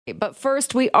But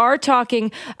first, we are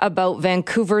talking about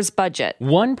Vancouver's budget.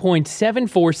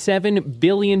 $1.747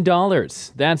 billion.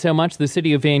 That's how much the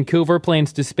city of Vancouver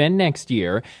plans to spend next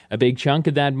year. A big chunk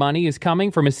of that money is coming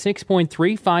from a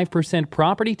 6.35%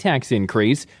 property tax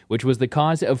increase, which was the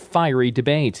cause of fiery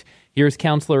debate. Here's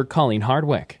Councillor Colleen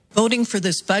Hardwick. Voting for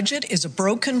this budget is a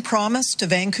broken promise to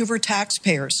Vancouver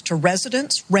taxpayers, to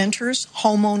residents, renters,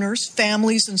 homeowners,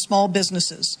 families, and small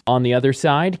businesses. On the other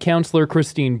side, Councillor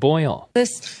Christine Boyle.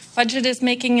 This budget is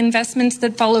making investments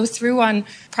that follow through on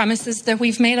promises that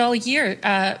we've made all year,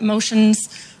 motions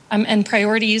and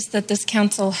priorities that this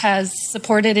council has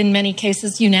supported in many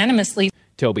cases unanimously.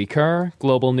 Toby Kerr,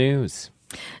 Global News.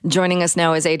 Joining us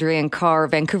now is Adrienne Carr,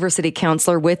 Vancouver City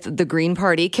Councillor with the Green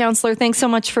Party. Councillor, thanks so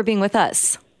much for being with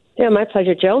us. Yeah, my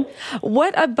pleasure, Jill.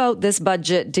 What about this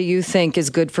budget do you think is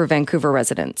good for Vancouver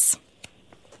residents?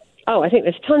 Oh, I think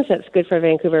there's tons that's good for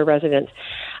Vancouver residents.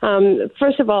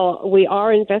 First of all, we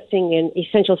are investing in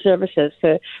essential services,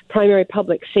 the primary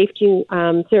public safety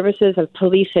services of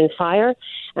police and fire.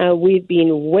 We've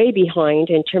been way behind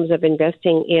in terms of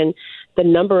investing in the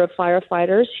number of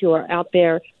firefighters who are out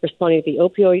there responding to the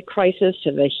opioid crisis,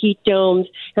 to the heat domes,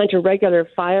 and to regular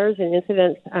fires and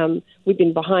incidents. We've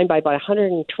been behind by about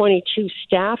 122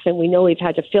 staff, and we know we've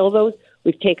had to fill those.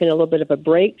 We've taken a little bit of a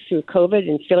break through COVID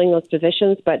in filling those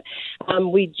positions, but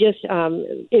we just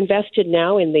invested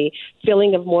now in the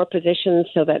filling of more positions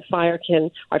so that our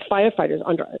firefighters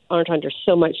aren't under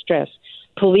so much stress.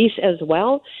 Police as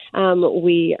well.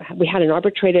 We had an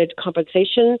arbitrated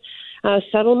compensation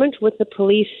settlement with the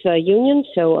police union,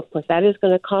 so of course that is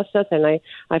going to cost us, and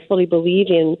I fully believe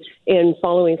in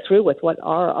following through with what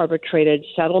are arbitrated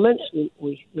settlements.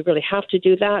 We really have to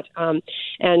do that,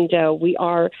 and we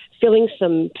are filling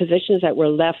some positions that were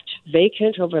left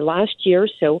vacant over last year,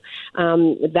 so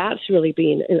that's really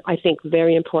been, I think,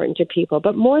 very important to people.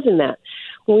 But more than that,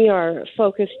 we are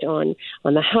focused on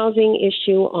the housing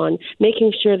issue, on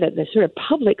making sure that the sort of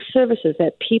public services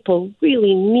that people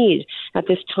really need at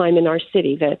this time in our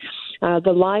city,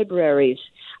 the libraries,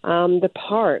 the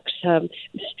parks,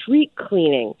 street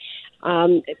cleaning,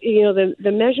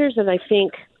 the measures that I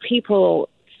think people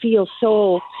feel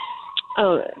so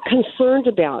concerned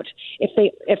about if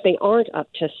they aren't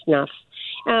up to snuff.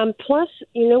 Plus,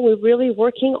 we're really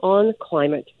working on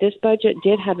climate. This budget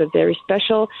did have a very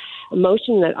special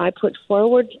motion that I put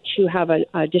forward to have an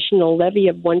additional levy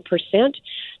of 1%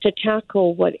 to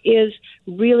tackle what is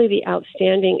really the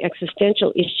outstanding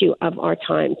existential issue of our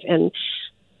times. And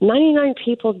 99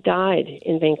 people died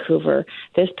in Vancouver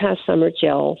this past summer,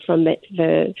 Jill, from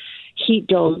the heat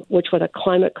dome, which was a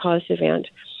climate-caused event.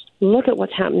 Look at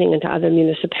what's happening into other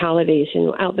municipalities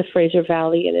and out the Fraser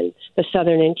Valley and in the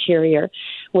southern interior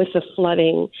with the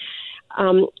flooding.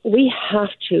 We have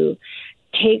to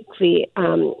take we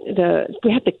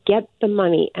have to get the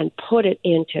money and put it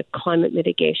into climate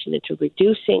mitigation, into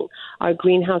reducing our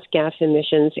greenhouse gas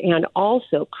emissions, and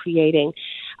also creating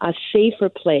a safer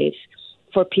place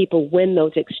for people when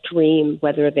those extreme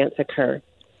weather events occur.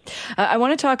 I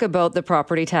want to talk about the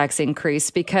property tax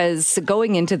increase because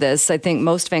going into this, I think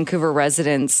most Vancouver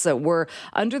residents were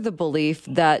under the belief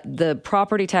that the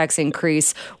property tax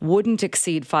increase wouldn't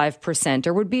exceed 5%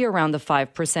 or would be around the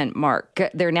 5% mark.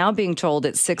 They're now being told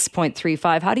it's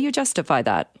 6.35. How do you justify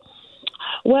that?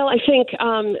 Well, I think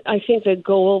the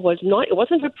goal was it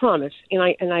wasn't a promise,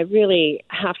 and I really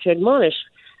have to admonish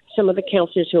some of the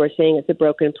councillors who are saying it's a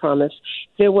broken promise.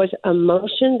 There was a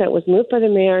motion that was moved by the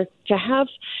mayor to have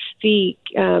the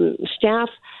staff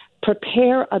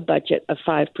prepare a budget of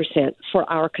 5% for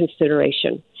our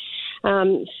consideration.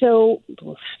 So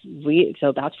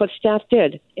that's what staff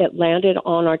did. It landed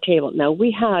on our table. Now,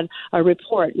 we had a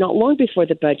report not long before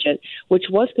the budget, which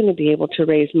was going to be able to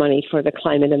raise money for the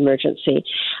climate emergency.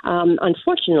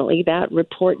 Unfortunately, that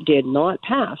report did not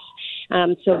pass.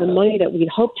 So the money that we'd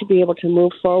hoped to be able to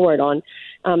move forward on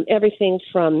everything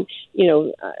from,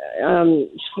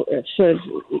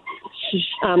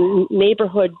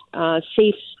 neighborhood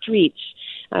safe streets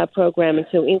program, and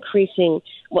so increasing.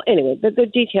 Well, anyway, the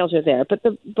details are there. But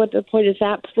the point is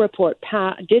that report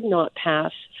did not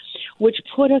pass, which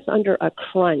put us under a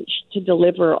crunch to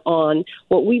deliver on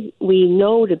what we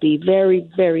know to be very,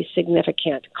 very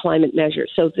significant climate measures.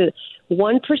 So the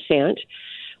 1%.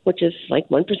 Which is like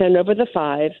 1% over the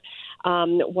 5,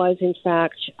 was in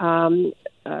fact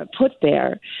put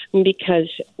there because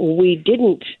we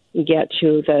didn't get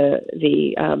to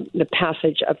the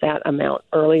passage of that amount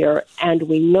earlier, and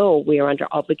we know we are under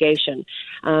obligation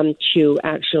to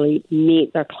actually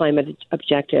meet our climate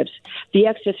objectives. The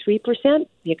extra 3%,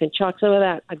 you can chalk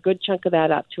a good chunk of that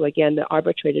up to, again, the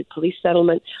arbitrated police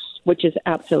settlement, which is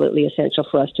absolutely essential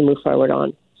for us to move forward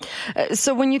on.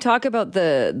 So when you talk about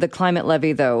the climate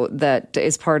levy, though, that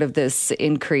is part of this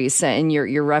increase, and you're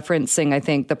referencing, I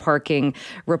think, the parking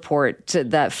report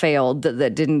that failed,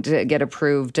 that didn't get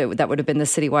approved, that would have been the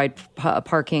citywide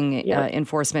parking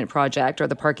enforcement project or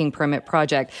the parking permit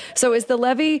project. So is the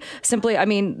levy simply, I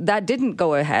mean, that didn't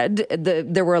go ahead.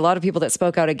 There were a lot of people that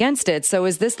spoke out against it. So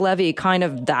is this levy kind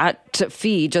of that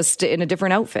fee, just in a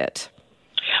different outfit?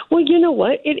 Well, you know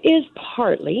what? It is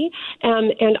partly,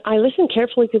 and I listened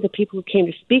carefully to the people who came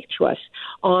to speak to us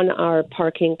on our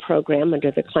parking program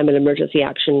under the Climate Emergency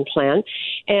Action Plan,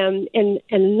 and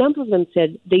a number of them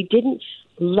said they didn't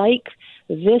like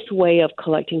this way of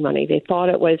collecting money. They thought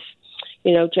it was,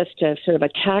 just a sort of a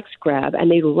tax grab, and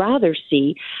they'd rather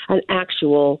see an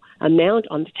actual amount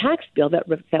on the tax bill that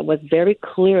was very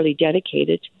clearly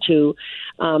dedicated to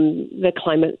the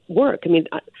climate work. I mean,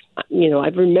 I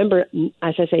remember,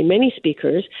 as I say, many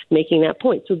speakers making that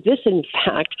point. So this, in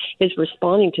fact, is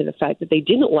responding to the fact that they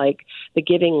didn't like the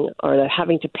giving or the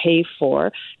having to pay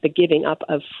for the giving up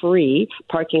of free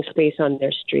parking space on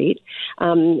their street,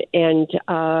 and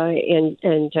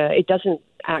it doesn't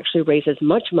actually raise as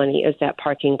much money as that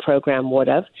parking program would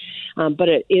have, but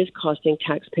it is costing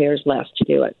taxpayers less to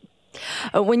do it.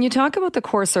 When you talk about the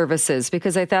core services,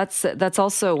 because that's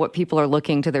also what people are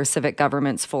looking to their civic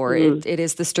governments for. It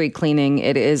is the street cleaning,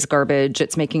 it is garbage,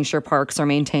 it's making sure parks are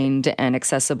maintained and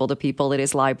accessible to people, it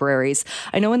is libraries.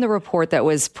 I know in the report that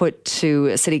was put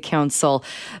to City Council,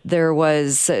 there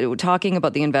was talking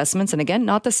about the investments, and again,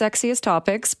 not the sexiest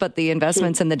topics, but the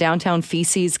investments in the downtown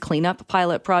feces cleanup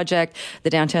pilot project, the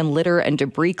downtown litter and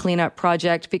debris cleanup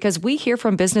project, because we hear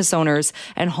from business owners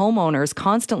and homeowners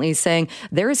constantly saying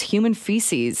there is human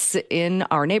feces in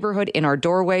our neighborhood, in our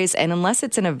doorways, and unless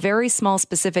it's in a very small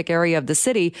specific area of the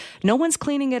city, no one's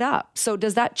cleaning it up. So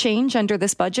does that change under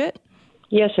this budget?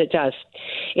 Yes, it does.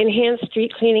 Enhanced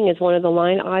street cleaning is one of the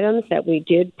line items that we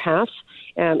did pass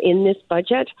in this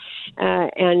budget. I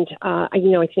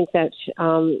think that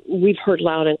we've heard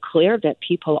loud and clear that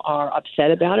people are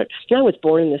upset about it. And I was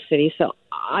born in the city, so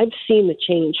I've seen the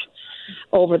change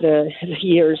over the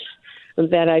years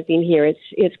that I've been here.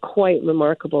 It's quite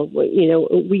remarkable.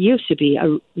 We used to be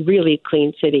a really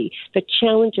clean city. The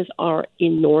challenges are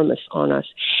enormous on us.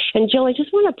 And Jill, I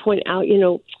just want to point out,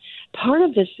 part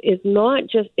of this is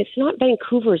it's not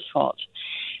Vancouver's fault.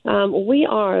 We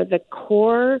are the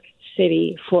core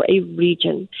city for a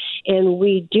region, and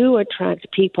we do attract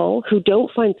people who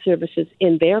don't find services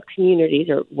in their communities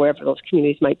or wherever those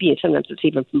communities might be. And sometimes it's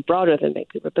even broader than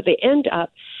Vancouver, but they end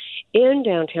up in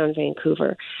downtown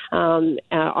Vancouver.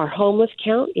 Our homeless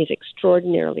count is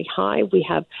extraordinarily high. We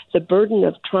have the burden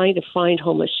of trying to find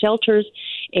homeless shelters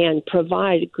and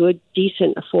provide good,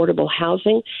 decent, affordable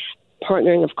housing,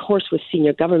 partnering, of course, with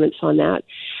senior governments on that.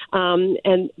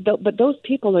 But those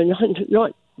people are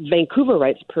not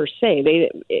Vancouverites per se.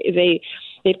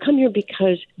 They've come here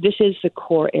because this is the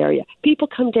core area. People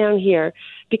come down here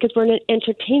because we're an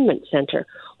entertainment center.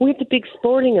 We have the big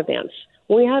sporting events.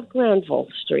 We have Granville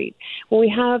Street. We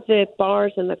have the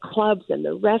bars and the clubs and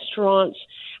the restaurants.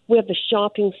 We have the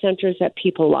shopping centers that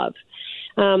people love.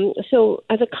 So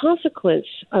as a consequence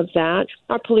of that,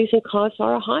 our policing costs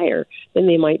are higher than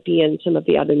they might be in some of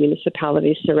the other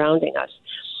municipalities surrounding us.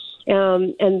 We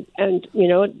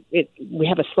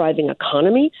have a thriving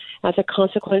economy as a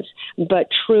consequence, but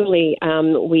truly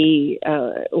we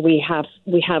have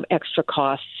extra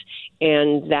costs,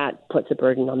 and that puts a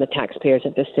burden on the taxpayers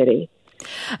of the city.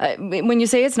 When you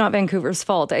say it's not Vancouver's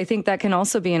fault, I think that can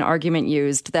also be an argument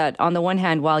used that on the one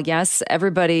hand, while yes,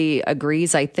 everybody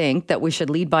agrees, I think, that we should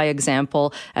lead by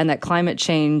example and that climate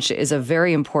change is a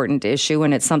very important issue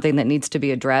and it's something that needs to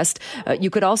be addressed, you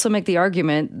could also make the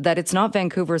argument that it's not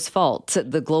Vancouver's fault,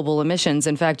 the global emissions.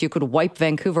 In fact, you could wipe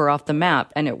Vancouver off the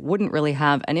map and it wouldn't really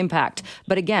have an impact.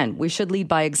 But again, we should lead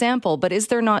by example. But is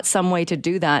there not some way to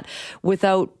do that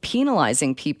without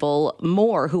penalizing people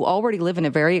more who already live in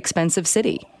a very expensive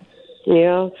city?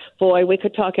 Yeah, boy, we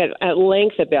could talk at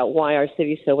length about why our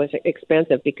city is so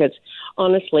expensive, because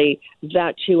honestly,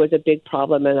 that too is a big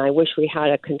problem, and I wish we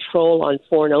had a control on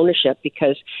foreign ownership,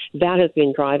 because that has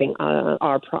been driving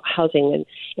our housing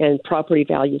and property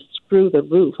values through the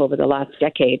roof over the last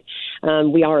decade.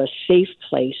 We are a safe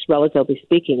place, relatively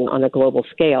speaking, on a global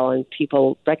scale, and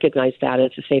people recognize that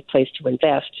as a safe place to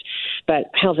invest.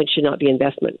 But housing should not be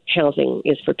investment. Housing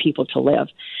is for people to live.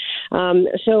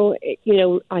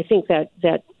 I think that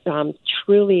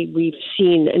truly we've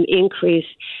seen an increase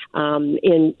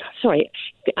I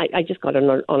just got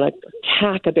on a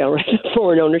tack about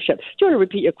foreign ownership. Do you want to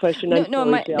repeat your question?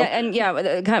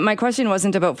 My question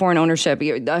wasn't about foreign ownership.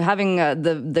 Having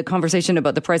the conversation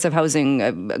about the price of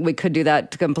housing, we could do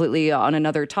that completely on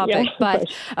another topic.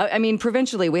 But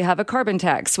provincially, we have a carbon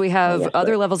tax. We have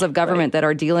other levels of government that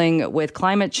are dealing with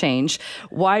climate change.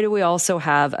 Why do we also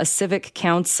have a civic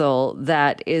council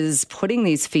that is putting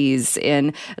these fees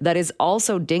in, that is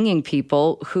also dinging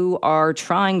people who are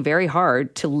trying very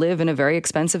hard to live in a very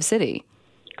expensive city?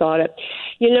 Got it.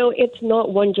 It's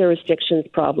not one jurisdiction's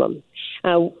problem.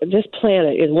 This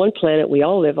planet is one planet. We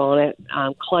all live on it.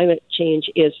 Climate change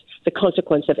is the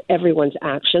consequence of everyone's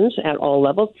actions at all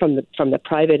levels, from the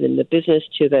private and the business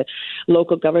to the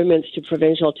local governments to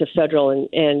provincial to federal,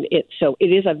 and it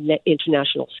is of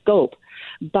international scope.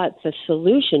 But the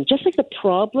solution, just like the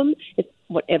problem, is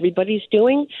what everybody's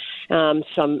doing.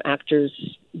 Some actors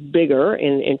bigger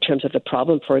in terms of the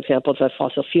problem, for example, the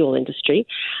fossil fuel industry.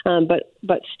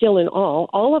 But still in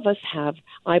all of us have,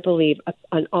 I believe,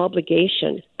 an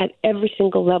obligation at every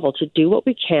single level to do what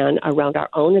we can around our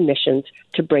own emissions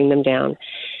to bring them down.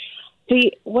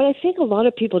 What I think a lot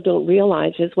of people don't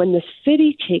realize is when the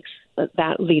city takes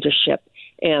that leadership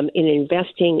in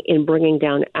investing in bringing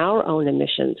down our own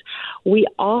emissions, we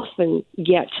often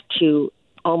get to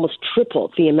almost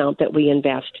triple the amount that we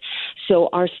invest. So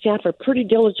our staff are pretty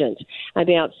diligent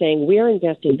about saying we're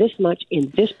investing this much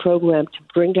in this program to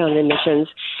bring down emissions,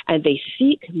 and they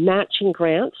seek matching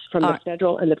grants from the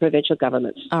federal and the provincial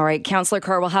governments. All right, Councillor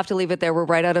Carr, we'll have to leave it there. We're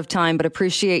right out of time, but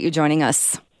appreciate you joining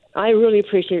us. I really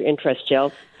appreciate your interest,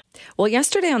 Jill. Well,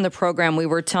 yesterday on the program, we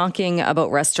were talking about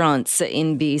restaurants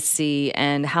in BC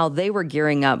and how they were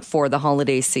gearing up for the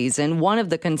holiday season. One of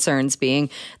the concerns being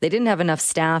they didn't have enough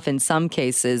staff in some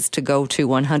cases to go to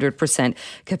 100%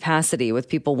 capacity, with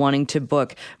people wanting to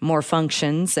book more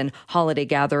functions and holiday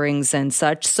gatherings and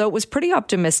such. So it was pretty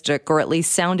optimistic, or at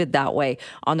least sounded that way,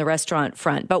 on the restaurant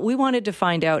front. But we wanted to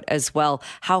find out as well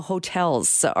how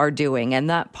hotels are doing and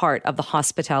that part of the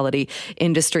hospitality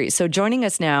industry. So joining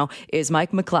us now is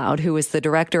Mike McLeod, who is the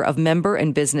Director of Member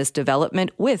and Business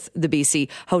Development with the BC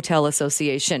Hotel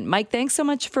Association. Mike, thanks so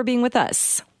much for being with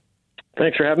us.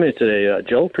 Thanks for having me today,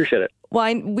 Jill. Appreciate it.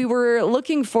 Well, we were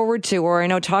looking forward to, or I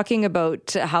know talking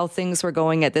about how things were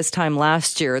going at this time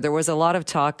last year, there was a lot of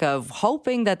talk of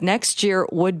hoping that next year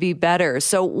would be better.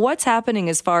 So what's happening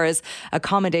as far as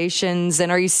accommodations,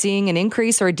 and are you seeing an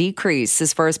increase or a decrease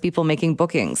as far as people making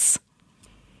bookings?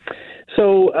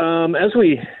 So as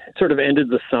we sort of ended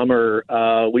the summer,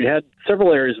 we had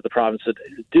several areas of the province that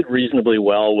did reasonably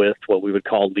well with what we would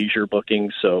call leisure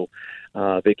bookings, so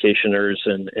vacationers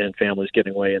and families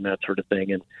getting away and that sort of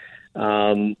thing. And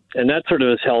that sort of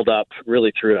has held up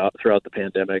really throughout the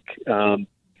pandemic.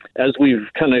 As we've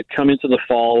kind of come into the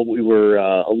fall, we were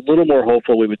a little more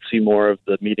hopeful we would see more of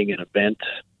the meeting and event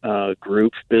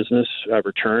group business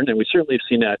return, and we certainly have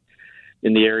seen that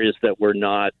in the areas that were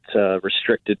not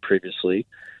restricted previously,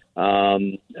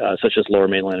 such as Lower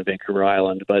Mainland and Vancouver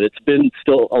Island. But it's been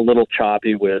still a little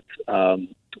choppy with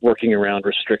working around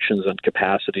restrictions on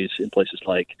capacities in places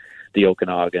like the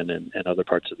Okanagan and other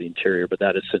parts of the interior. But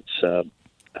that has since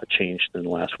changed in the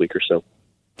last week or so.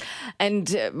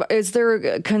 And is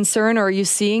there concern, or are you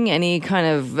seeing any kind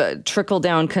of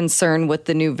trickle-down concern with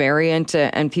the new variant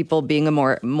and people being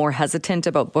more hesitant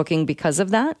about booking because of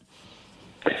that?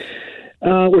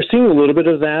 We're seeing a little bit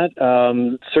of that.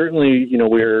 Certainly,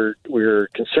 we're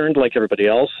concerned like everybody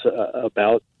else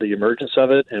about the emergence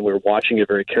of it, and we're watching it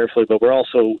very carefully. But we're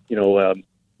also,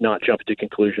 not jumping to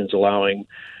conclusions, allowing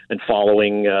and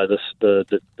following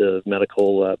the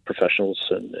medical professionals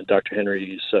and Dr.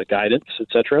 Henry's guidance, et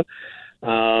cetera.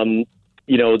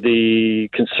 The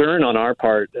concern on our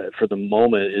part for the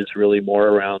moment is really more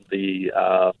around the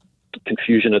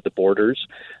confusion at the borders.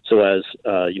 So as,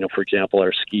 for example,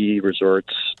 our ski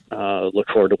resorts look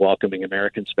forward to welcoming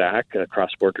Americans back,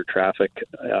 cross-border traffic,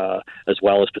 as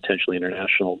well as potentially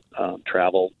international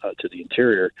travel to the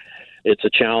interior. It's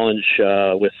a challenge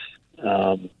with,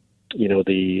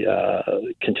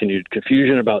 the continued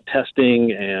confusion about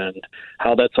testing and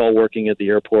how that's all working at the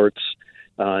airports,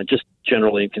 just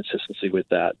generally inconsistency with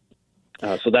that.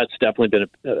 So that's definitely been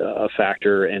a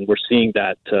factor, and we're seeing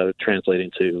that translate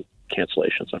into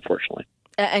cancellations, unfortunately.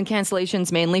 And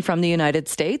cancellations mainly from the United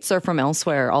States or from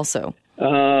elsewhere also?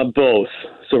 Both.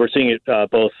 So we're seeing it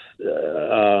both,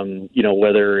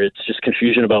 whether it's just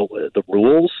confusion about the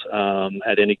rules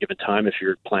at any given time if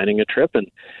you're planning a trip.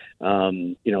 And,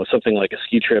 something like a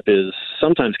ski trip is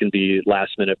sometimes can be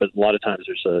last minute, but a lot of times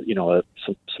there's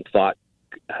some thought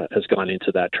has gone into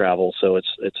that travel. So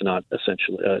it's not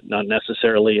essentially not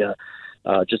necessarily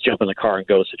just jump in the car and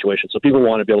go situation. So people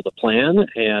want to be able to plan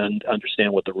and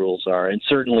understand what the rules are. And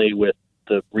certainly with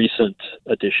the recent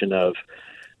addition of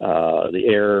the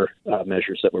air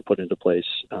measures that were put into place,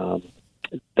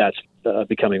 that's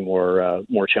becoming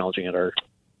more challenging at our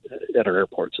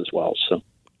airports as well. So.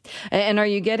 And are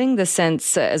you getting the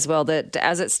sense as well that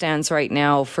as it stands right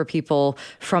now for people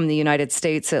from the United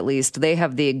States, at least, they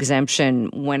have the exemption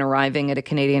when arriving at a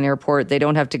Canadian airport? They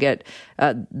don't have to get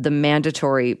the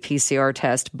mandatory PCR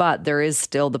test, but there is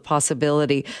still the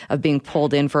possibility of being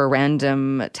pulled in for a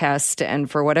random test. And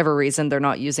for whatever reason, they're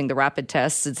not using the rapid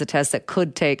tests. It's a test that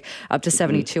could take up to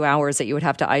 72 hours that you would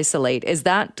have to isolate. Is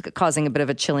that causing a bit of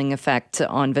a chilling effect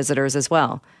on visitors as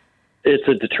well? It's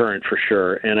a deterrent for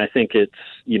sure, and I think it's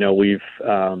we've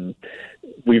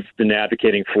been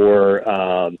advocating for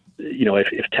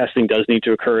if testing does need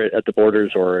to occur at the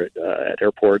borders or at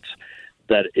airports,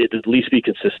 that it at least be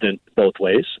consistent both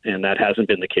ways, and that hasn't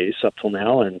been the case up till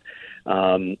now. And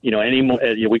any more,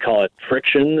 we call it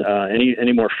friction.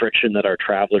 Any more friction that our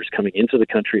travelers coming into the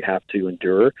country have to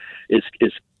endure is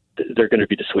they're going to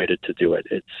be dissuaded to do it.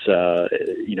 It's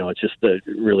it's just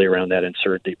really around that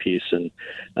uncertainty piece, and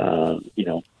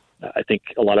I think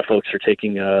a lot of folks are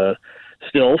taking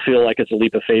still feel like it's a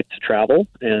leap of faith to travel,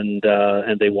 and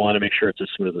they want to make sure it's as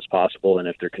smooth as possible. And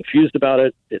if they're confused about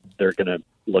it, they're going to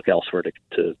look elsewhere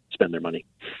to spend their money.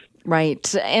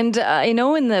 Right. And I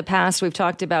know in the past we've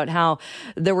talked about how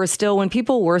there were still, when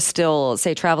people were still,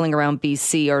 say, traveling around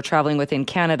BC or traveling within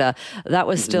Canada, that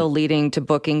was still leading to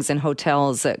bookings in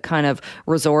hotels at kind of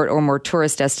resort or more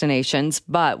tourist destinations.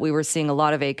 But we were seeing a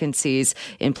lot of vacancies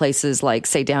in places like,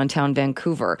 say, downtown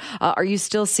Vancouver. Are you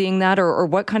still seeing that, or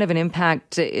what kind of an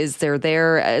impact is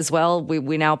there as well?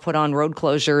 We now put on road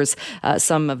closures.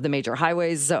 Some of the major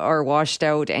highways are washed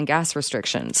out, and gas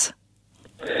restrictions.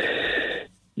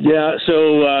 Yeah,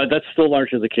 so that's still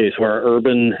largely the case, where our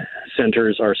urban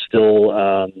centers are still,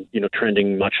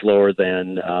 trending much lower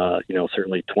than,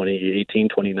 certainly 2018,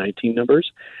 2019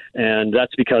 numbers. And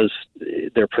that's because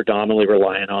they're predominantly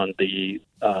reliant on the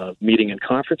meeting and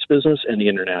conference business and the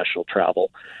international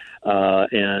travel.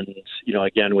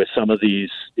 Again, with some of these,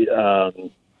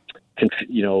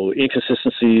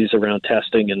 inconsistencies around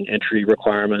testing and entry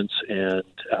requirements and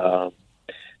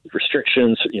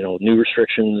restrictions, new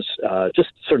restrictions, just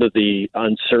sort of the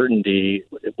uncertainty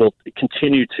will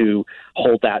continue to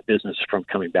hold that business from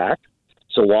coming back.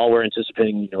 So while we're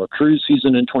anticipating, a cruise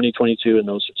season in 2022 and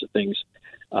those sorts of things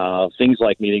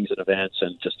like meetings and events,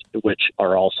 and just which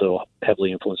are also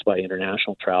heavily influenced by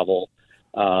international travel,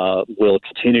 will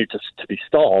continue to be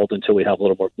stalled until we have a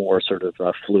little more sort of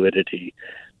fluidity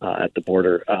at the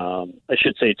border. I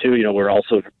should say too, we're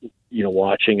also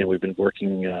watching, and we've been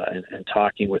working and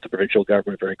talking with the provincial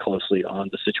government very closely on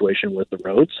the situation with the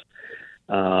roads,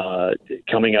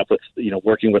 coming up with,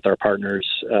 working with our partners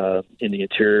in the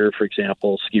interior, for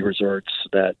example, ski resorts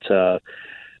that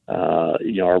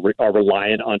are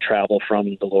reliant on travel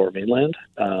from the Lower Mainland,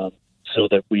 so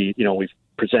that we've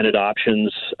presented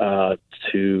options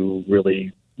to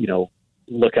really,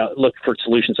 look for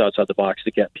solutions outside the box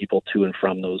to get people to and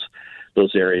from those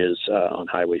areas on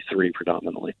Highway 3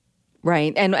 predominantly.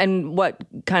 Right. And what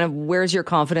kind of, where's your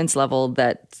confidence level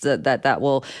that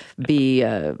will be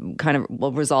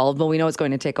resolved? Well, we know it's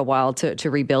going to take a while to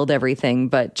rebuild everything,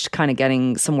 but kind of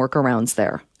getting some workarounds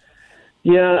there.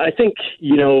 Yeah, I think,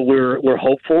 we're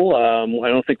hopeful. I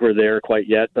don't think we're there quite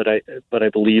yet, but I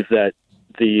believe that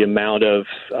the amount of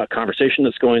conversation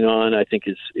that's going on, I think,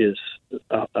 is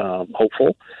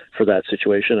hopeful for that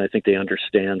situation. I think the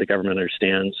government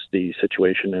understands the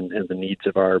situation and the needs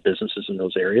of our businesses in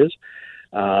those areas.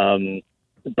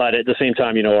 But at the same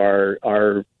time, we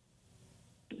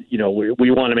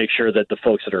want to make sure that the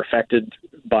folks that are affected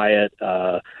by it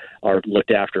are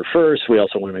looked after first. We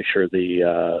also want to make sure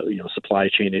the supply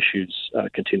chain issues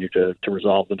continue to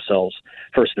resolve themselves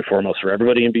first and foremost for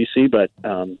everybody in BC. But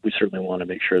we certainly want to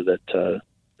make sure that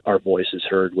our voice is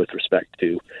heard with respect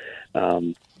to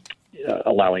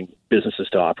allowing businesses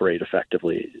to operate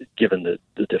effectively, given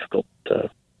the difficult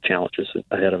challenges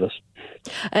ahead of us.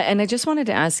 And I just wanted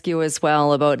to ask you as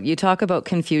well about, you talk about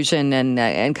confusion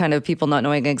and kind of people not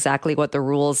knowing exactly what the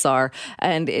rules are.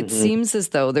 And it seems as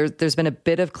though there's been a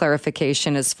bit of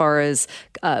clarification as far as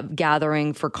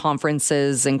gathering for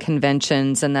conferences and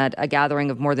conventions, and that a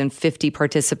gathering of more than 50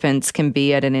 participants can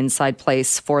be at an inside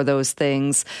place for those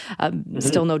things.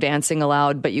 Still no dancing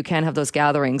allowed, but you can have those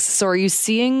gatherings. So are you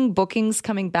seeing bookings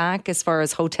coming back as far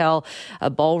as hotel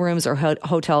ballrooms or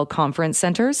hotel conference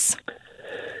centers?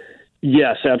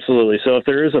 Yes, absolutely. So if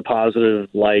there is a positive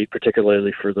light,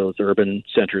 particularly for those urban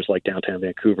centers like downtown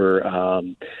Vancouver,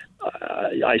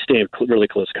 I stay in really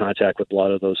close contact with a lot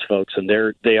of those folks, and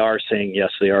they are saying yes,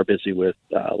 they are busy with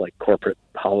like corporate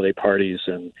holiday parties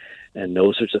and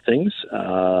those sorts of things,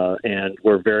 and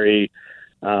we're very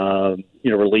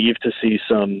relieved to see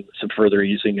some further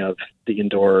easing of the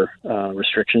indoor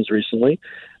restrictions recently.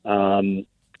 The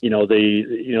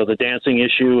dancing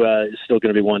issue is still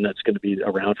going to be one that's going to be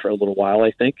around for a little while,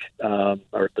 I think,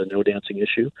 or the no dancing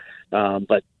issue.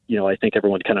 But I think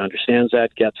everyone kind of understands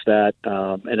that, gets that,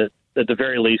 and at the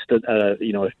very least,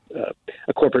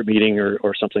 a corporate meeting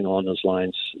or something along those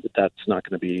lines, that's not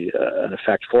going to be an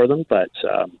effect for them. But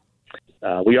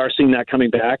we are seeing that coming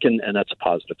back, and that's a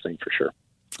positive thing for sure.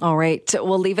 All right.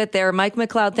 We'll leave it there. Mike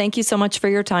McLeod, thank you so much for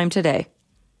your time today.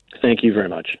 Thank you very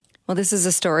much. Well, this is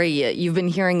a story you've been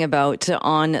hearing about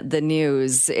on the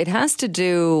news. It has to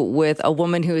do with a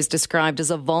woman who is described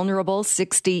as a vulnerable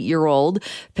 60-year-old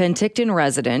Penticton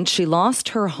resident. She lost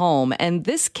her home, and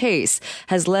this case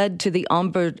has led to the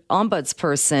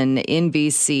Ombudsperson in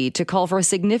BC to call for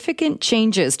significant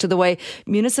changes to the way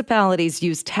municipalities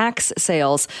use tax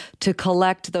sales to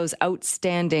collect those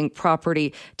outstanding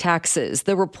property taxes.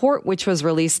 The report, which was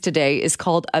released today, is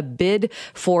called A Bid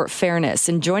for Fairness.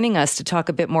 And joining us to talk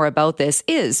a bit more about this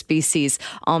is BC's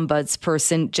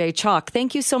Ombudsperson, Jay Chalk.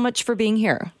 Thank you so much for being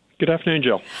here. Good afternoon,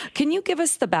 Jill. Can you give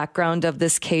us the background of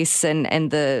this case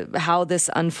and how this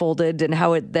unfolded and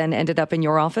how it then ended up in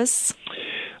your office?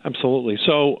 Absolutely.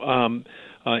 So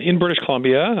in British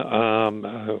Columbia,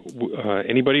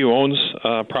 anybody who owns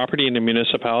property in a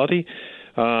municipality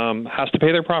has to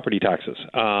pay their property taxes.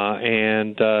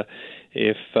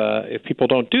 If people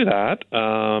don't do that,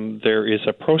 there is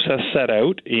a process set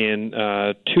out in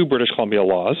two British Columbia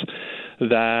laws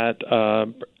that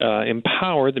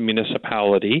empower the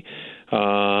municipality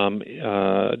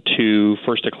to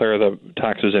first declare the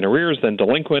taxes in arrears, then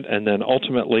delinquent, and then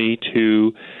ultimately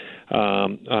to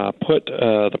put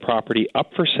the property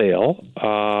up for sale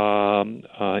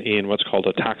in what's called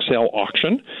a tax sale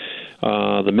auction.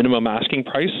 The minimum asking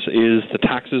price is the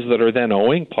taxes that are then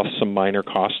owing, plus some minor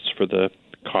costs for the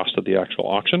cost of the actual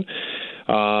auction.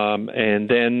 And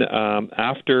then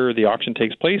after the auction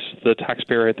takes place, the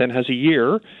taxpayer then has a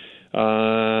year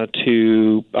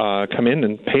to come in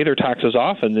and pay their taxes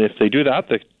off. And if they do that,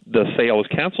 the sale is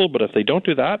canceled. But if they don't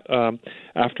do that,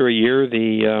 after a year,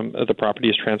 the property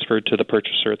is transferred to the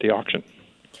purchaser at the auction.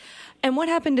 And what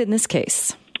happened in this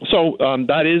case? So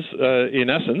that is, in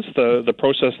essence, the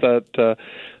process that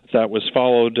was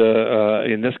followed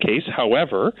in this case.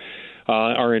 However,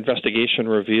 our investigation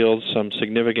revealed some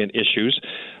significant issues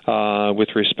with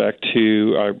respect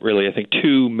to, really, I think,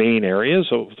 two main areas.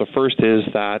 So the first is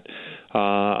that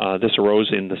this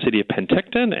arose in the city of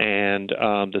Penticton, and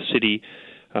the city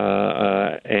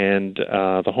and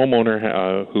the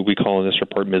homeowner, who we call in this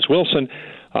report Ms. Wilson,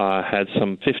 had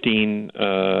some 15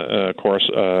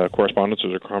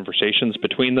 correspondences or conversations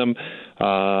between them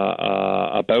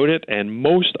about it, and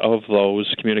most of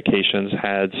those communications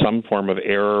had some form of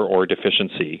error or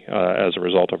deficiency as a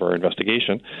result of our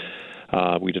investigation.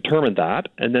 We determined that.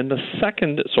 And then the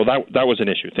second, so that was an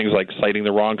issue. Things like citing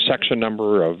the wrong section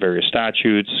number of various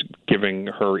statutes, giving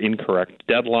her incorrect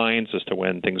deadlines as to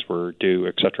when things were due,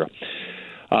 etc.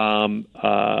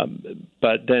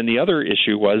 But then the other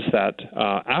issue was that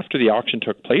after the auction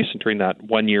took place and during that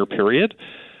 1 year period,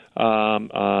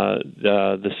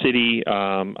 the city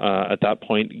at that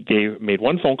point made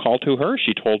one phone call to her.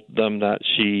 She told them that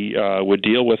she would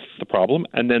deal with the problem,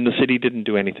 and then the city didn't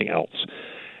do anything else.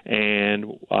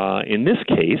 And in this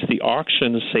case, the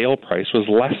auction sale price was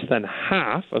less than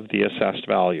half of the assessed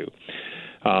value.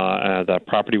 The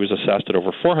property was assessed at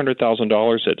over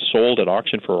 $400,000. It sold at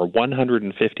auction for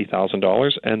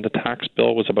 $150,000, and the tax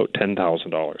bill was about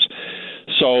 $10,000.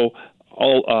 So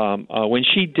when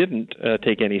she didn't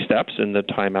take any steps in the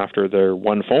time after their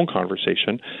one phone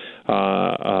conversation,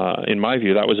 in my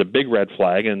view, that was a big red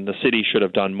flag, and the city should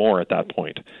have done more at that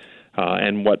point.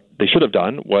 And what they should have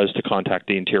done was to contact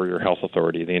the Interior Health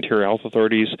Authority. The Interior Health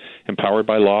Authority is empowered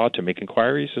by law to make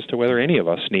inquiries as to whether any of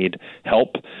us need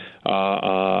help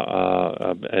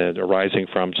arising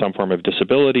from some form of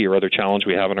disability or other challenge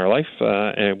we have in our life,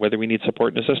 and whether we need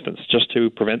support and assistance, just to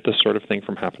prevent this sort of thing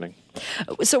from happening.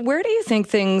 So where do you think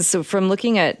things, from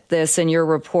looking at this in your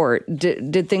report,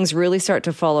 did things really start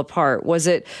to fall apart? Was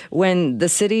it when the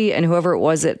city and whoever it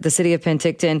was at the city of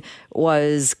Penticton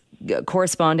was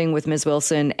corresponding with Ms.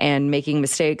 Wilson and making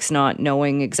mistakes, not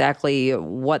knowing exactly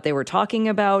what they were talking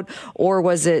about? Or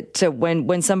was it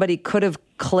when somebody could have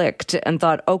clicked and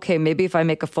thought, okay, maybe if I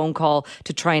make a phone call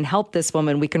to try and help this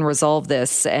woman, we can resolve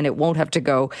this and it won't have to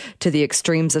go to the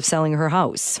extremes of selling her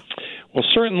house? Well,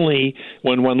 certainly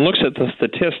when one looks at the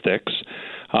statistics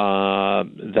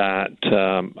that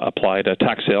apply to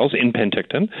tax sales in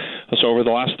Penticton, so over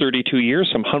the last 32 years,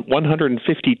 some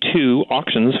 152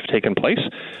 auctions have taken place,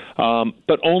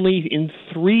 but only in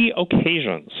 3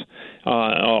 occasions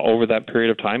over that period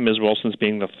of time, Ms. Wilson's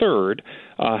being the third,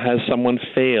 has someone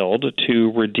failed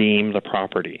to redeem the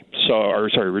property.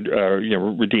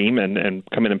 Redeem and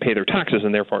come in and pay their taxes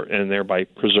and thereby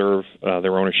preserve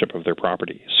their ownership of their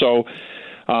property. So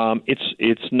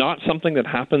it's not something that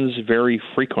happens very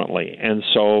frequently, and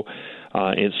so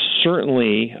it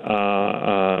certainly,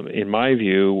 in my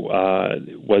view,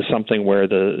 was something where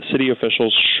the city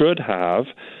officials should have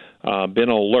been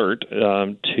alert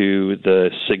to the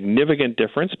significant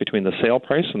difference between the sale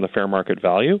price and the fair market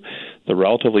value, the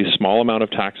relatively small amount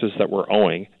of taxes that we're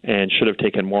owing, and should have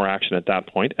taken more action at that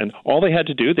point. And all they had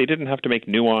to do, they didn't have to make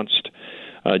nuanced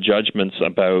judgments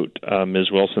about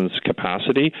Ms. Wilson's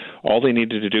capacity. All they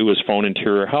needed to do was phone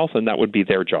Interior Health, and that would be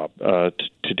their job to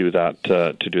do that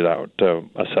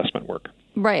assessment work.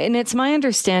 Right, and it's my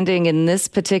understanding in this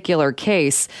particular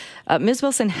case, Ms.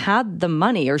 Wilson had the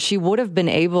money, or she would have been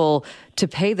able to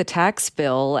pay the tax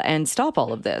bill and stop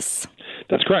all of this.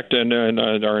 That's correct, and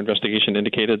our investigation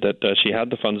indicated that she had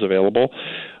the funds available,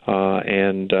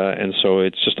 and so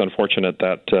it's just unfortunate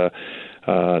that,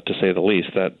 to say the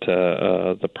least, that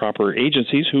the proper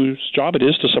agencies whose job it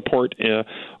is to support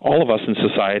all of us in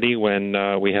society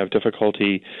when we have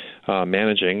difficulty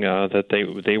managing, that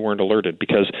they weren't alerted,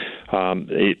 because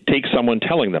it takes someone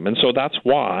telling them. And so that's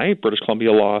why British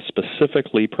Columbia law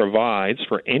specifically provides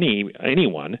for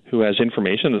anyone who has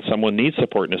information that someone needs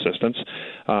support and assistance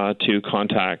to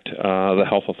contact the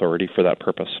health authority for that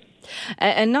purpose.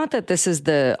 And not that this is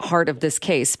the heart of this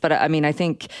case, but I mean, I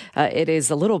think it is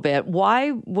a little bit.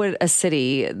 Why would a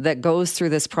city that goes through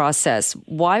this process,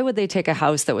 why would they take a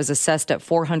house that was assessed at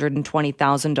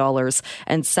 $420,000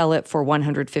 and sell it for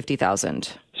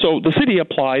 $150,000? So the city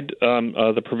applied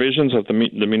the provisions of the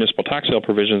municipal tax sale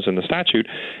provisions in the statute,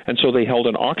 and so they held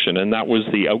an auction, and that was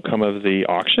the outcome of the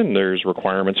auction. There's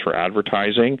requirements for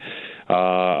advertising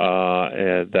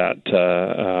the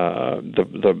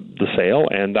sale,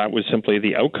 and that was simply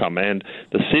the outcome. And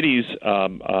the city's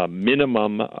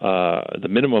minimum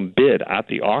bid at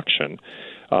the auction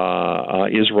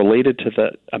is related to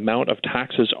the amount of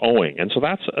taxes owing, and so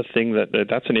that's a thing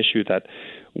that's an issue that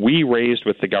we raised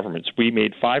with the governments. We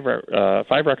made five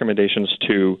recommendations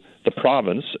to the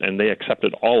province, and they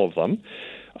accepted all of them.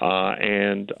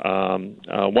 And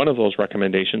one of those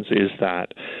recommendations is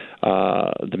that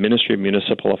the Ministry of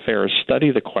Municipal Affairs study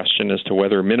the question as to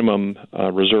whether minimum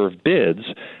reserve bids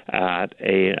at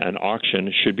an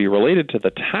auction should be related to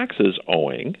the taxes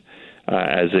owing,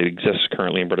 as it exists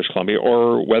currently in British Columbia,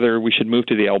 or whether we should move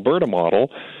to the Alberta model,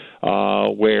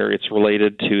 where it's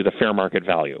related to the fair market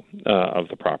value of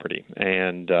the property.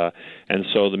 And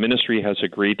so the ministry has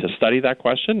agreed to study that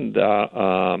question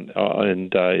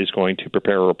and is going to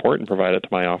prepare a report and provide it to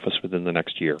my office within the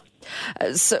next year.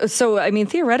 So I mean,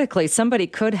 theoretically, somebody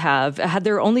could have, had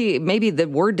there only, maybe the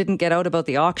word didn't get out about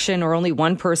the auction or only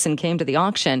one person came to the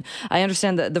auction. I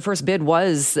understand that the first bid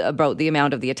was about the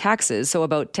amount of the taxes, so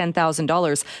about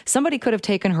 $10,000. Somebody could have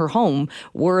taken her home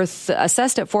worth,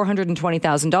 assessed at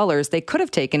 $420,000. They could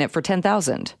have taken it for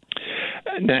 $10,000.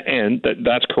 And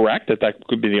that's correct, that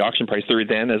could be the auction price. There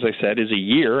then, as I said, is a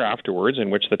year afterwards in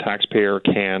which the taxpayer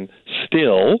can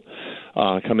still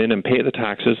come in and pay the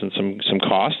taxes and some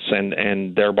costs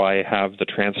and thereby have the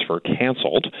transfer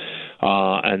canceled.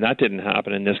 And that didn't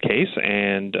happen in this case,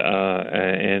 and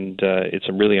it's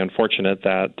really unfortunate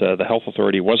that the health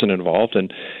authority wasn't involved.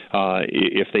 And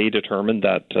if they determined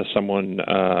that someone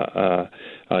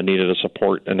needed a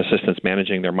support and assistance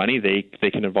managing their money, they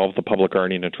can involve the public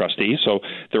guardian and trustee. So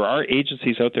there are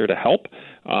agencies out there to help,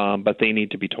 but they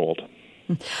need to be told.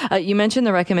 You mentioned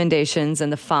the recommendations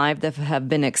and the 5 that have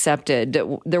been accepted.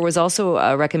 There was also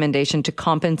a recommendation to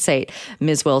compensate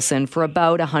Ms. Wilson for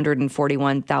about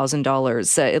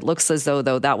 $141,000. It looks as though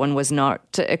that one was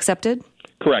not accepted?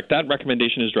 Correct. That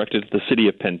recommendation is directed to the city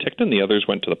of Penticton. The others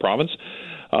went to the province.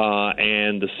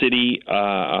 And the city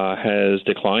has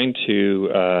declined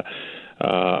to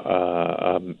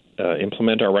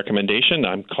implement our recommendation.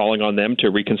 I'm calling on them to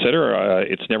reconsider.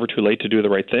 It's never too late to do the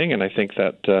right thing, and I think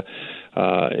that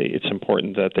it's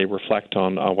important that they reflect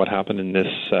on what happened in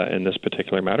this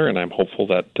particular matter. And I'm hopeful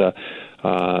that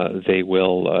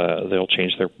they'll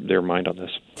change their mind on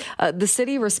this. The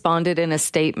city responded in a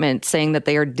statement saying that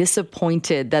they are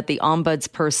disappointed that the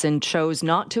Ombudsperson chose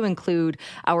not to include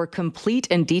our complete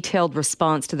and detailed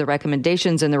response to the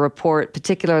recommendations in the report,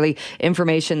 particularly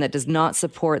information that does not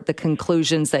support the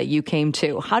conclusions that you came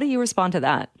to. How do you respond to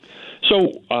that?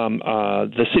 So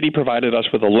the city provided us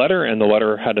with a letter, and the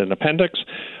letter had an appendix.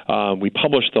 We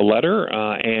published the letter,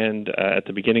 and at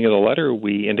the beginning of the letter,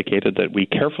 we indicated that we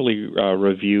carefully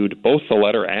reviewed both the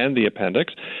letter and the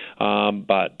appendix,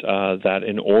 but that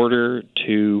in order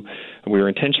to, we were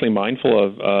intentionally mindful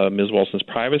of Ms. Wilson's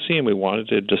privacy, and we wanted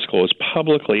to disclose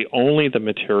publicly only the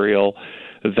material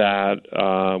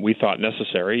that we thought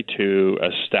necessary to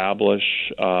establish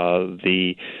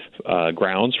the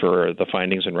grounds for the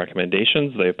findings and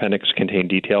recommendations. The appendix contained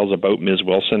details about Ms.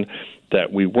 Wilson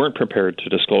that we weren't prepared to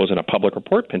disclose in a public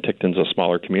report. Penticton's a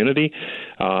smaller community,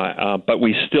 but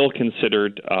we still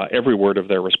considered every word of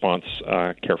their response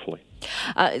carefully.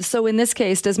 So in this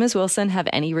case, does Ms. Wilson have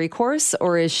any recourse,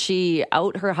 or is she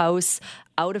out her house,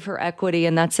 out of her equity,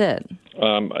 and that's it?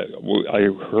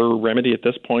 Her remedy at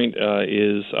this point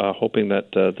is hoping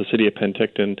that the city of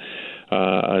Penticton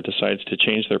decides to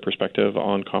change their perspective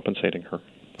on compensating her.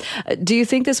 Do you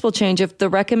think this will change if the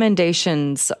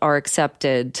recommendations are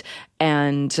accepted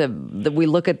and we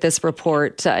look at this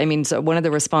report? I mean, so one of the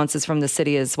responses from the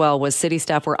city as well was city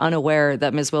staff were unaware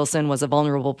that Ms. Wilson was a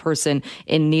vulnerable person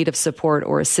in need of support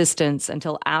or assistance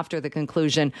until after the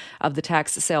conclusion of the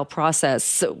tax sale process.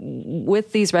 So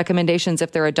with these recommendations,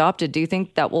 if they're adopted, do you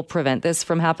think that will prevent this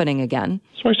from happening again?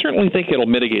 So I certainly think it'll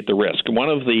mitigate the risk. One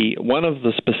of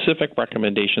the specific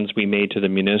recommendations we made to the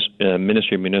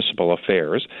Ministry of Municipal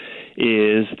Affairs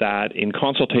is that in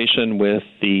consultation with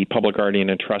the public guardian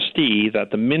and trustee,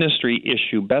 that the ministry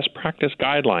issue best practice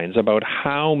guidelines about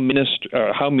how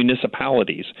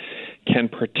municipalities can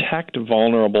protect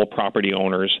vulnerable property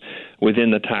owners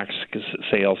within the tax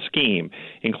sale scheme,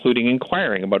 including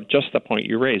inquiring about just the point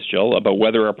you raised, Jill, about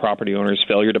whether a property owner's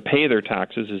failure to pay their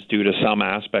taxes is due to some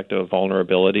aspect of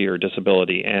vulnerability or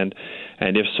disability, and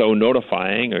if so,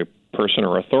 notifying a person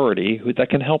or authority that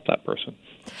can help that person.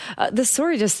 The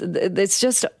story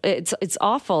it's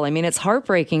awful. I mean, it's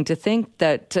heartbreaking to think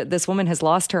that this woman has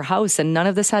lost her house and none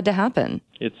of this had to happen.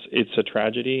 It's a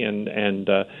tragedy, and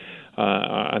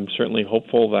I'm certainly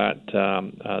hopeful that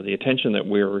the attention that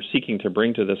we're seeking to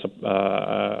bring to this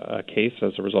case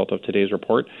as a result of today's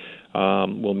report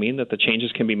will mean that the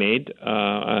changes can be made,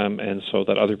 and so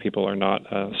that other people are not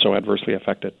so adversely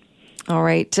affected. All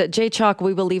right. Jay Chalk,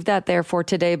 we will leave that there for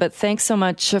today, but thanks so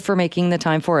much for making the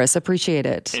time for us. Appreciate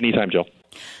it. Anytime, Jill.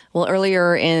 Well,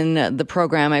 earlier in the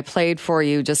program, I played for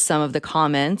you just some of the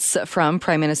comments from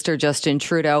Prime Minister Justin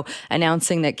Trudeau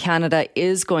announcing that Canada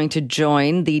is going to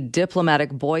join the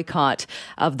diplomatic boycott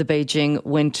of the Beijing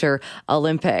Winter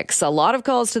Olympics. A lot of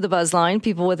calls to the Buzzline,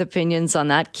 people with opinions on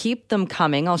that. Keep them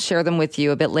coming. I'll share them with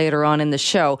you a bit later on in the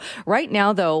show. Right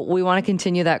now, though, we want to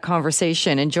continue that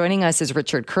conversation. And joining us is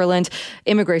Richard Kurland,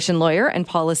 immigration lawyer and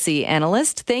policy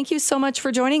analyst. Thank you so much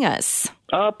for joining us.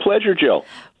 Pleasure, Jill.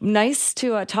 Nice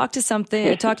to talk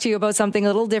to you about something a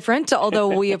little different, although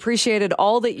we appreciated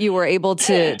all that you were able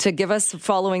to give us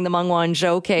following the Meng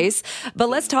Wanzhou case. But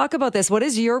let's talk about this. What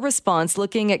is your response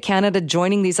looking at Canada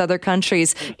joining these other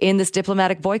countries in this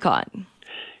diplomatic boycott?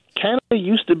 Canada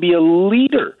used to be a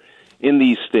leader in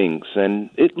these things, and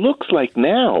it looks like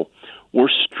now we're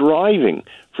striving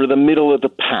for the middle of the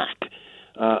pack.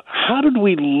 How did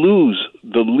we lose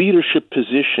the leadership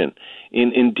position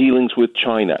in dealings with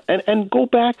China? And go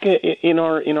back in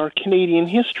our Canadian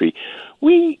history.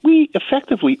 We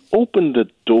effectively opened the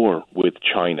door with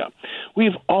China.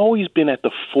 We've always been at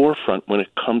the forefront when it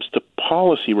comes to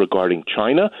policy regarding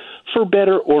China, for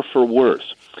better or for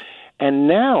worse. And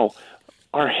now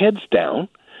our heads down,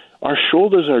 our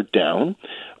shoulders are down,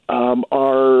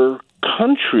 our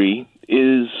country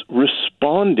is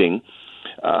responding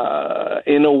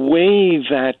in a way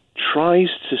that tries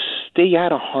to stay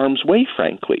out of harm's way,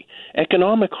 frankly,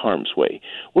 economic harm's way.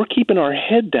 We're keeping our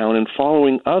head down and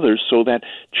following others so that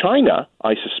China,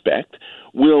 I suspect,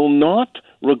 will not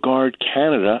regard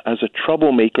Canada as a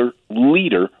troublemaker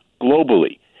leader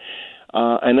globally.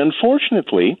 And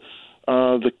unfortunately,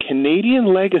 the Canadian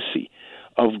legacy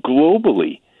of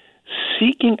globally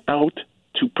seeking out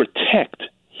to protect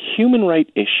human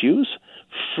rights issues,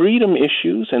 freedom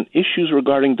issues, and issues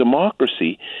regarding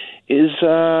democracy is,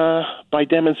 by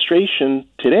demonstration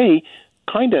today,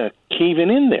 kind of caving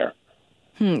in there.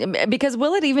 Because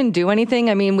will it even do anything?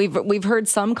 I mean, we've heard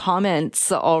some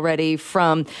comments already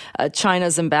from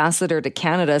China's ambassador to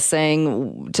Canada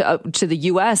saying to the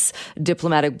U.S.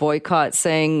 diplomatic boycott,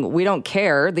 saying we don't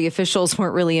care. The officials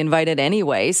weren't really invited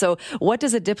anyway. So what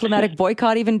does a diplomatic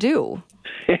boycott even do?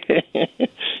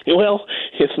 Well,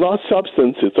 it's not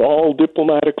substance. It's all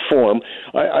diplomatic form.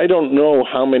 I don't know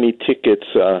how many tickets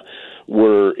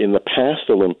were in the past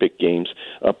Olympic Games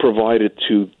provided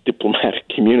to diplomatic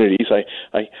communities. I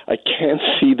can't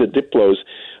see the Diplos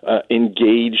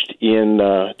engaged in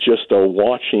just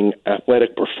watching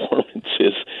athletic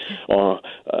performances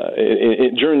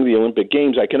during the Olympic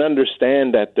Games. I can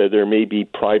understand that there may be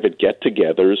private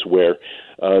get-togethers where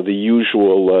the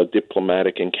usual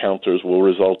diplomatic encounters will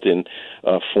result in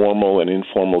formal and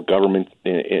informal government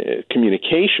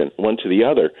communication, one to the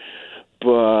other.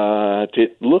 But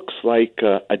it looks like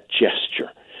a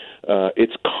gesture.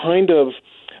 It's kind of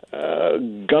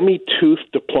gummy-tooth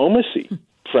diplomacy,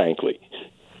 frankly.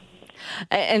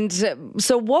 And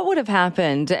so what would have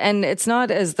happened? And it's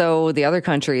not as though the other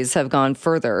countries have gone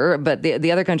further, but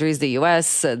the other countries, the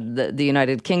U.S., the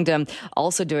United Kingdom,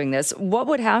 also doing this. What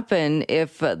would happen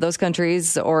if those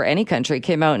countries or any country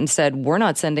came out and said, we're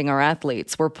not sending our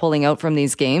athletes, we're pulling out from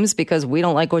these games because we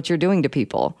don't like what you're doing to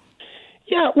people?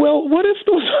 Yeah, well, what if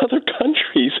those other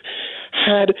countries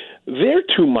had their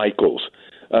two Michaels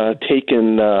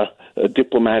taken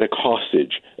diplomatic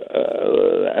hostage,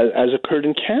 as occurred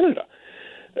in Canada?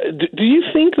 Do you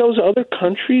think those other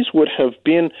countries would have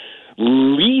been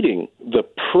leading the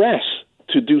press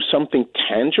to do something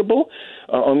tangible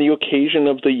on the occasion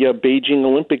of the Beijing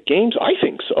Olympic Games? I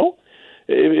think so.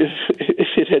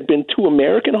 If it had been two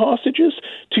American hostages,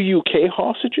 two UK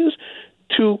hostages,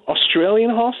 two Australian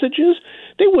hostages,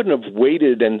 they wouldn't have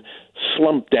waited and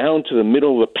slumped down to the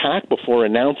middle of the pack before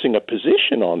announcing a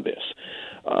position on this.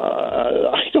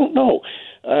 I don't know.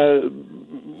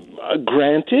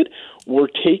 Granted, we're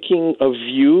taking a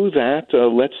view that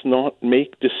let's not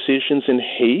make decisions in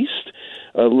haste.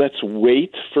 Let's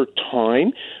wait for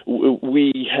time.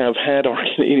 We have had our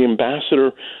Canadian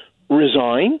ambassador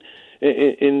resign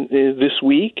in this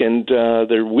week, and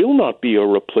there will not be a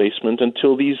replacement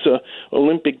until these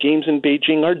Olympic Games in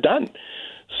Beijing are done.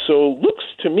 So it looks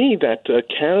to me that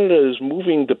Canada is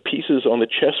moving the pieces on the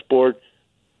chessboard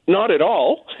not at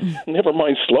all, never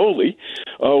mind slowly.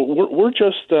 We're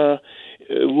just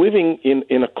living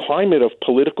in a climate of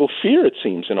political fear, it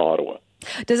seems, in Ottawa.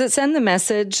 Does it send the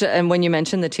message, and when you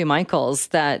mentioned the two Michaels,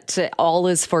 that all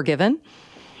is forgiven?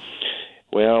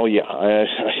 Well, yeah, I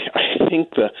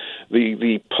think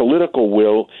the political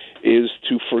will is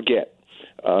to forget.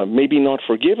 Maybe not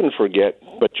forgive and forget,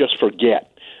 but just forget.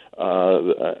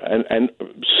 And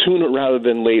sooner rather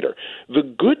than later. The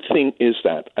good thing is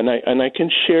that, and I can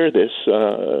share this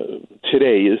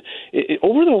today, is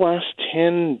over the last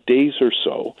 10 days or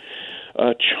so,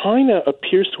 China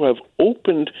appears to have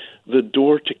opened the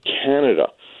door to Canada.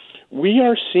 We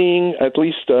are seeing, at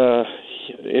least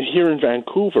here in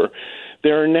Vancouver,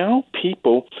 there are now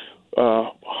people,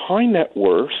 high net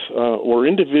worth, or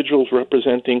individuals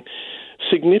representing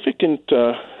significant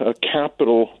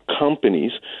capital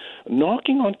companies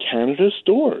knocking on Canada's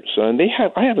doors. And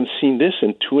I haven't seen this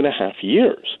in 2.5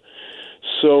 years.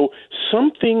 So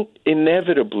something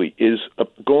inevitably is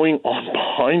going on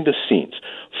behind the scenes,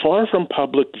 far from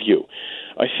public view.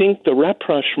 I think the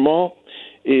rapprochement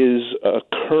is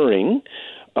occurring,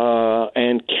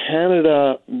 and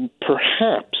Canada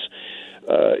perhaps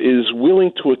is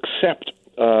willing to accept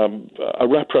a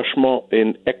rapprochement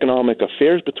in economic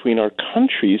affairs between our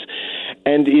countries,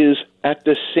 and is at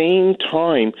the same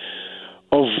time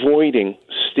avoiding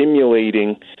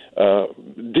stimulating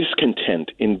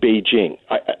discontent in Beijing.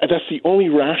 That's the only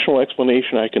rational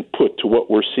explanation I can put to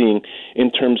what we're seeing in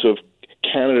terms of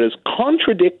Canada's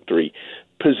contradictory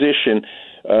position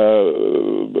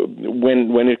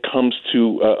when it comes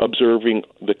to observing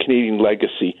the Canadian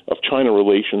legacy of China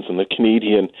relations and the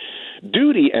Canadian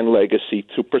duty and legacy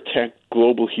to protect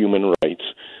global human rights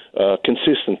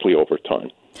consistently over time.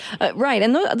 Right.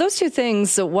 And those two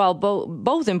things, while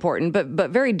both important, but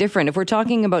very different, if we're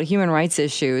talking about human rights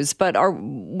issues, but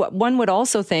one would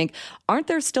also think, aren't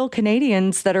there still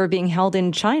Canadians that are being held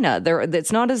in China?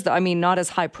 It's not as, not as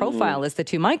high profile as the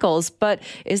two Michaels, but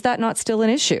is that not still an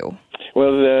issue?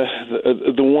 Well,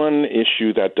 the one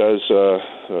issue that does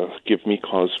give me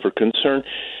cause for concern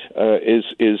is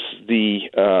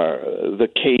the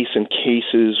case and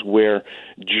cases where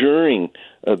during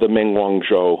the Meng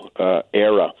Wanzhou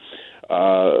era,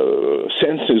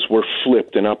 sentences were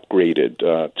flipped and upgraded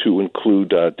to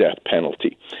include death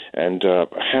penalty, and I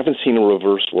haven't seen a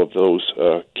reversal of those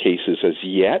cases as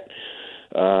yet.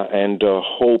 and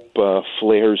hope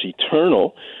flares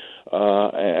eternal.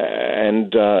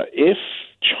 And if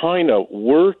China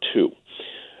were to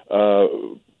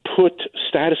put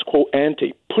status quo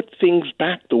ante, put things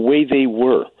back the way they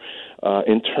were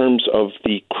in terms of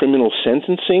the criminal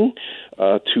sentencing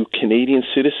to Canadian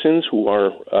citizens who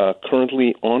are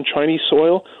currently on Chinese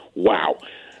soil, wow.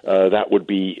 That would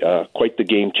be quite the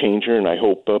game changer, and I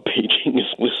hope Beijing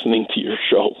is listening to your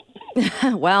show.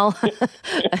 Well,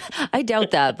 I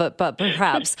doubt that, but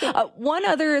perhaps. One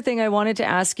other thing I wanted to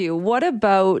ask you, what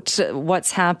about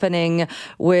what's happening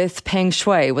with Peng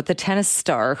Shuai, with the tennis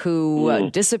star who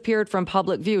disappeared from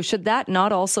public view? Should that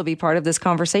not also be part of this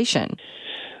conversation?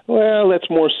 Well, that's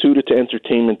more suited to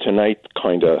Entertainment Tonight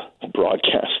kind of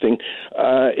broadcasting.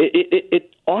 It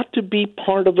ought to be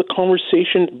part of the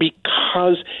conversation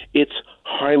because it's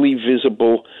highly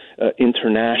visible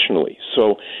internationally.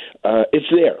 So it's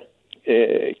there.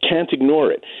 Can't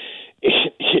ignore it.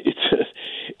 It's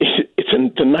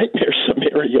the nightmare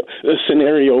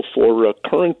scenario for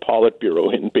current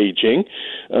Politburo in Beijing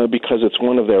because it's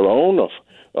one of their own,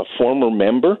 a former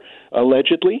member,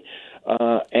 allegedly.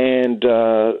 And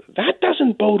that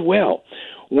doesn't bode well.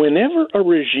 Whenever a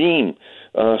regime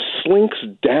slinks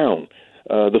down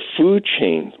the food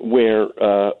chain where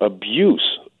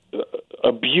abuse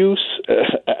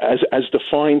as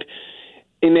defined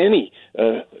in any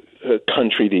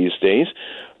country these days,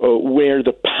 where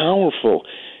the powerful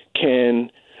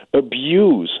can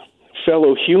abuse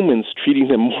fellow humans, treating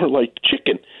them more like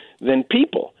chicken than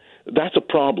people, that's a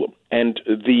problem. And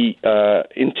the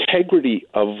integrity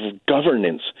of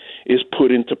governance is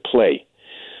put into play.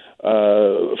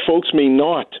 Folks may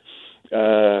not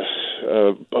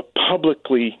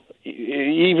publicly,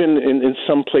 even in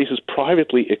some places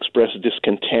privately, express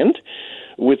discontent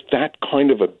with that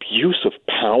kind of abuse of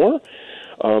power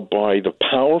by the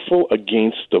powerful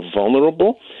against the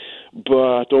vulnerable.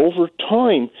 But over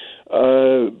time,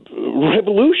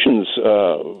 revolutions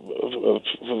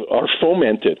are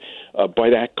fomented by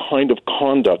that kind of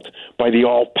conduct by the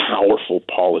all-powerful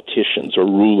politicians or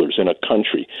rulers in a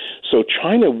country. So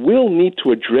China will need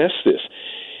to address this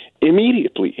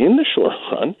immediately in the short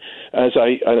run, as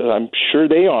I'm sure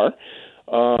they are.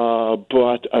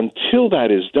 But until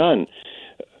that is done,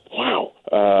 wow,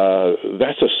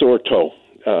 that's a sore toe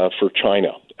for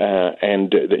China.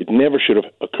 And it never should have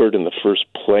occurred in the first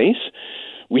place.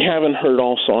 We haven't heard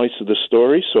all sides of the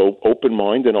story, so open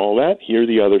mind and all that, hear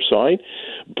the other side.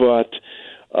 But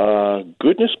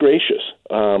goodness gracious,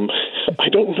 I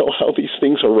don't know how these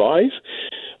things arise,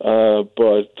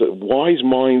 but wise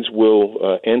minds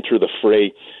will enter the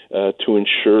fray to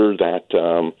ensure that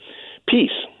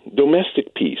peace,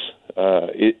 domestic peace,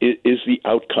 is the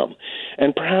outcome.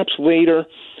 And perhaps later,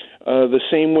 the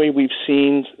same way we've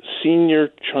seen senior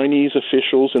Chinese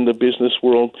officials in the business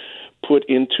world put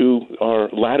into our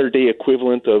latter-day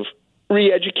equivalent of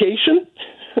re-education.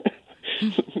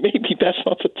 Maybe that's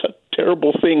not a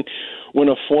terrible thing when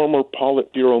a former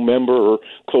Politburo member or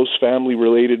close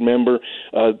family-related member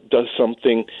does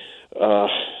something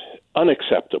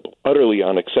unacceptable, utterly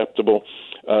unacceptable,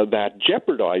 that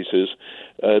jeopardizes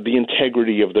the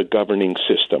integrity of the governing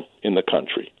system in the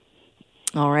country.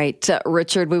 All right,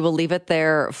 Richard, we will leave it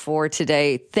there for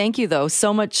today. Thank you, though,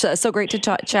 so much. So great to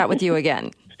chat with you again.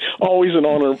 Always an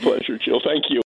honor and pleasure, Jill. Thank you.